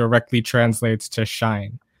word that directly translates to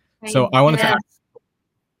shine. So I wanted to ask,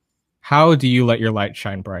 how do you let your light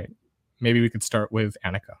shine bright? Maybe we could start with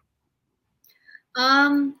Annika.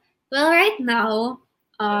 Well, right now,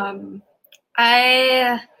 now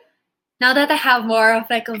that I have more of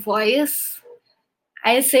like a voice,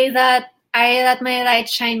 I say that I let my light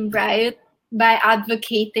shine bright by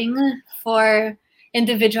advocating for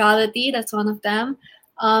individuality. That's one of them.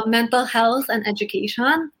 Mental health and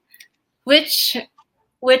education, which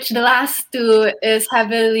the last two is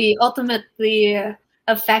heavily ultimately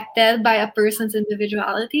affected by a person's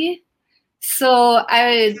individuality. So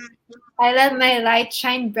I let my light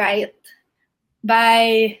shine bright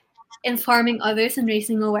by informing others and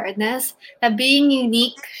raising awareness that being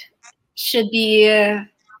unique should be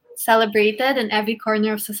celebrated in every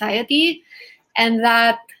corner of society, and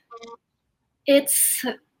that it's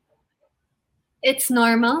it's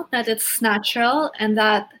normal, that it's natural, and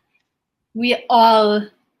that we all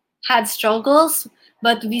had struggles,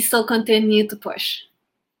 but we still continue to push.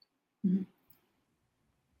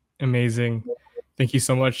 Amazing. Thank you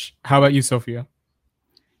so much. How about you, Sofia?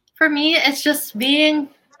 For me, it's just being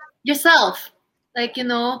yourself. Like,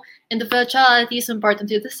 individuality is important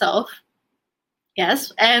to the self.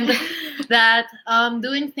 Yes. And that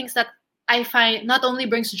doing things that I find not only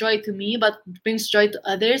brings joy to me, but brings joy to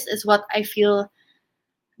others is what I feel.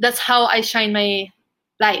 That's how I shine my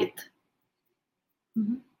light.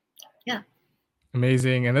 Yeah.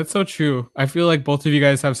 Amazing. And that's so true. I feel like both of you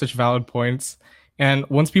guys have such valid points. And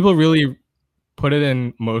once people really put it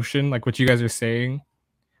in motion, like what you guys are saying,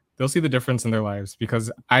 they'll see the difference in their lives,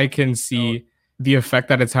 because I can see the effect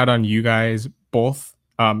that it's had on you guys both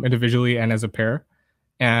individually and as a pair.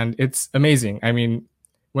 And it's amazing. I mean,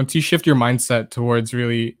 once you shift your mindset towards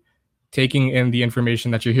really taking in the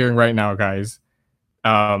information that you're hearing right now, guys,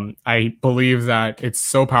 I believe that it's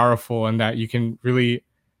so powerful and that you can really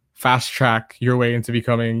fast track your way into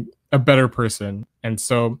becoming a better person. And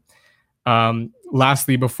so,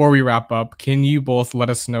 lastly, before we wrap up, can you both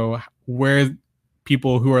let us know where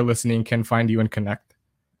people who are listening can find you and connect?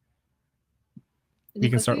 We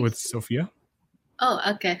can start with Sofia. Oh,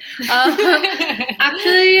 okay.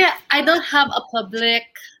 Actually, I don't have a public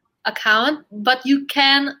account, but you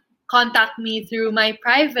can contact me through my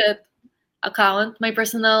private account, my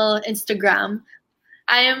personal Instagram.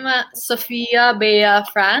 I am Sofia Bea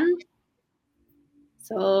Fran.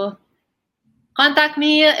 So contact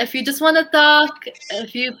me if you just want to talk.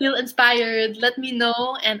 If you feel inspired, let me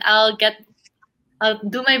know, and I'll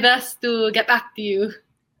do my best to get back to you.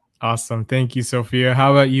 Awesome. Thank you, Sofia.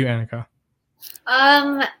 How about you, Annika?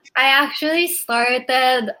 I actually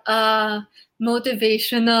started a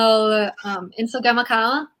motivational Instagram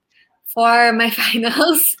account for my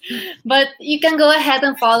finals, but you can go ahead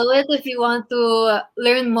and follow it if you want to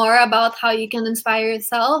learn more about how you can inspire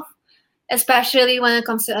yourself, especially when it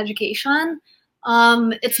comes to education.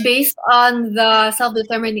 It's based on the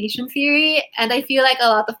self-determination theory, and I feel like a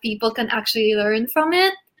lot of people can actually learn from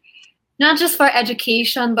it, not just for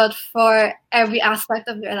education, but for every aspect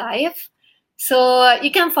of their life. So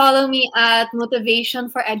you can follow me at Motivation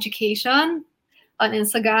for Education on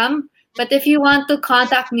Instagram. But if you want to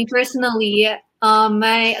contact me personally,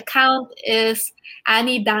 my account is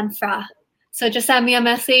Annie Danfra. So just send me a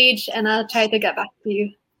message and I'll try to get back to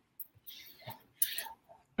you.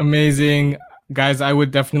 Amazing. Guys, I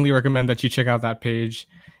would definitely recommend that you check out that page.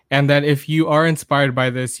 And that if you are inspired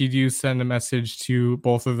by this, you do send a message to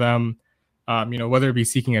both of them, whether it be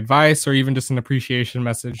seeking advice or even just an appreciation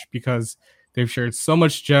message, because they've shared so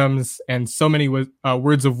much gems and so many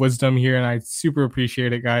words of wisdom here, and I super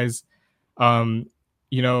appreciate it, guys. One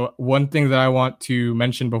thing that I want to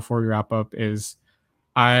mention before we wrap up is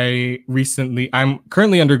I'm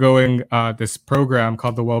currently undergoing this program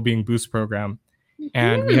called the Wellbeing Boost Program,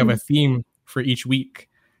 and we have a theme for each week.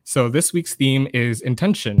 So this week's theme is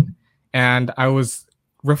intention, and I was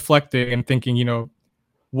reflecting and thinking,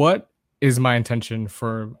 what is my intention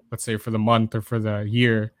for, let's say, for the month or for the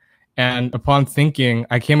year? And upon thinking,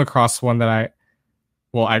 I came across one that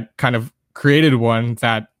I kind of created one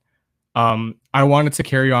that I wanted to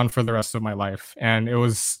carry on for the rest of my life. And it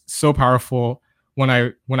was so powerful when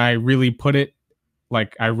I really put it,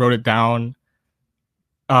 like I wrote it down.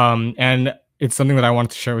 And it's something that I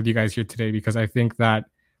wanted to share with you guys here today, because I think that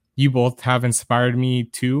you both have inspired me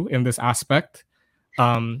too in this aspect.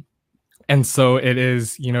 And so it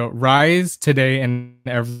is, rise today and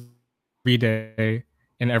every day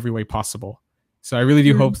in every way possible. So I really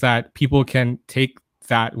do hope that people can take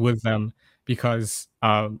that with them, because,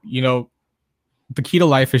 the key to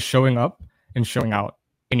life is showing up and showing out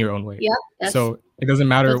in your own way. Yeah. So it doesn't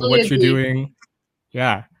matter totally what you're agree. doing.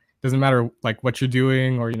 Yeah. It doesn't matter like what you're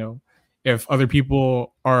doing, or, if other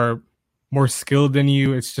people are more skilled than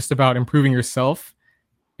you. It's just about improving yourself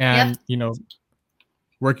and,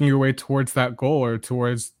 working your way towards that goal, or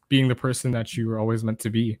towards being the person that you were always meant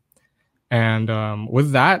to be. And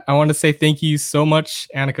with that, I want to say thank you so much,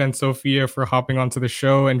 Annika and Sofia, for hopping onto the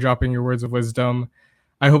show and dropping your words of wisdom.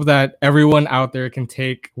 I hope that everyone out there can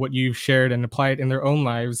take what you've shared and apply it in their own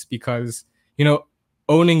lives, because,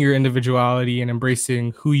 owning your individuality and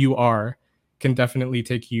embracing who you are can definitely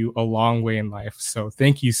take you a long way in life. So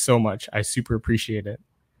thank you so much. I super appreciate it.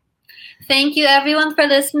 Thank you, everyone, for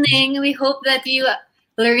listening. We hope that you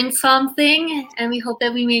learned something, and we hope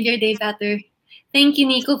that we made your day better. Thank you,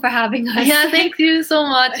 Nico, for having us. Yeah, thank you so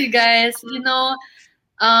much, you guys.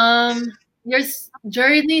 Your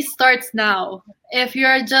journey starts now. If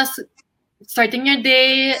you're just starting your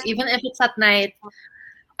day, even if it's at night,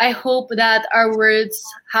 I hope that our words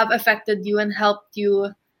have affected you and helped you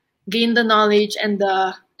gain the knowledge and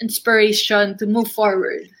the inspiration to move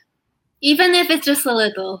forward. Even if it's just a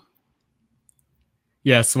little.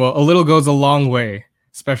 Yes, well, a little goes a long way,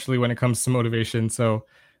 especially when it comes to motivation. So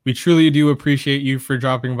we truly do appreciate you for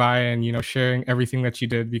dropping by and, sharing everything that you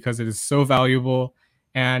did, because it is so valuable.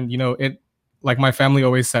 And, it, like my family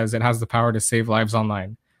always says, it has the power to save lives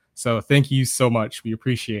online. So thank you so much. We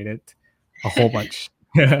appreciate it a whole bunch.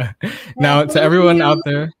 Now, to everyone out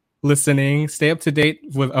there listening, stay up to date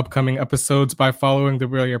with upcoming episodes by following the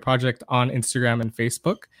Brillier Project on Instagram and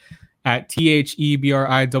Facebook at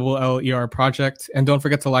THEBRILLER Project. And don't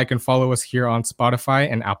forget to like and follow us here on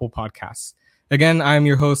Spotify and Apple Podcasts. Again, I'm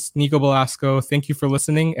your host, Nico Velasco. Thank you for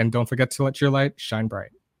listening, and don't forget to let your light shine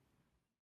bright.